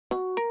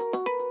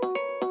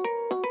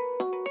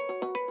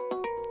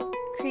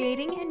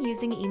Creating and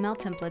using email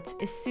templates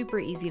is super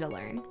easy to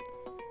learn.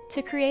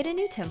 To create a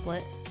new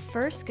template,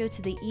 first go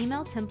to the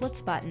Email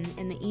Templates button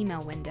in the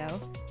email window,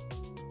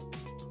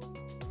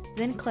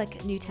 then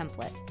click New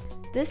Template.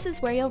 This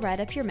is where you'll write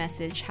up your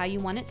message how you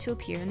want it to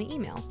appear in the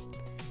email.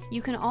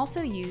 You can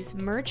also use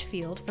Merge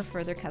field for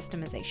further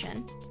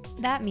customization.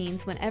 That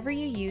means whenever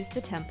you use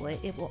the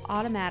template, it will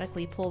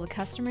automatically pull the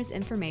customer's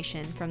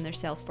information from their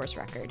Salesforce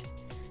record.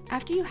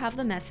 After you have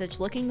the message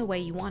looking the way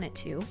you want it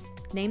to,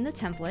 name the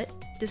template,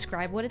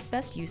 describe what it's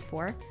best used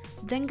for,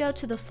 then go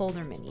to the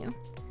Folder menu.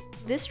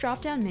 This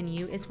drop-down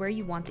menu is where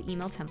you want the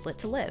email template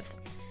to live.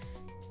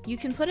 You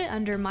can put it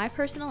under My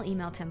Personal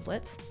Email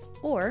Templates,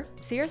 or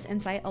Cirrus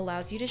Insight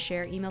allows you to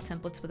share email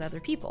templates with other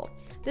people.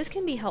 This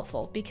can be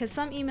helpful because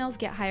some emails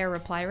get higher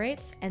reply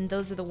rates, and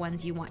those are the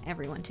ones you want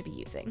everyone to be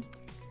using.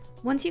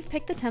 Once you've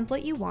picked the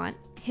template you want,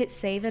 hit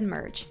Save and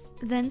Merge.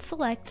 Then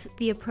select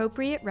the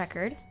appropriate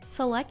record,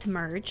 select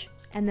Merge,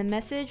 and the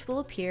message will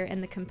appear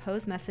in the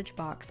Compose message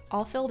box,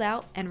 all filled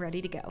out and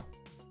ready to go.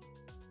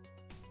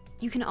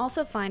 You can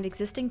also find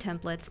existing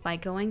templates by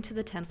going to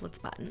the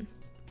Templates button.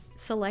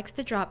 Select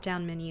the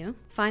drop-down menu,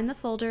 find the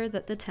folder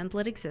that the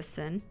template exists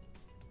in,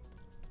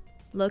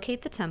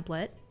 locate the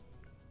template,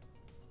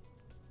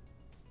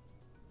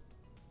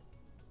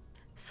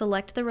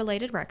 select the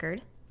related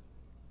record,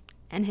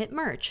 and hit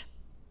Merge.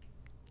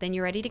 Then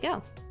you're ready to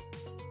go.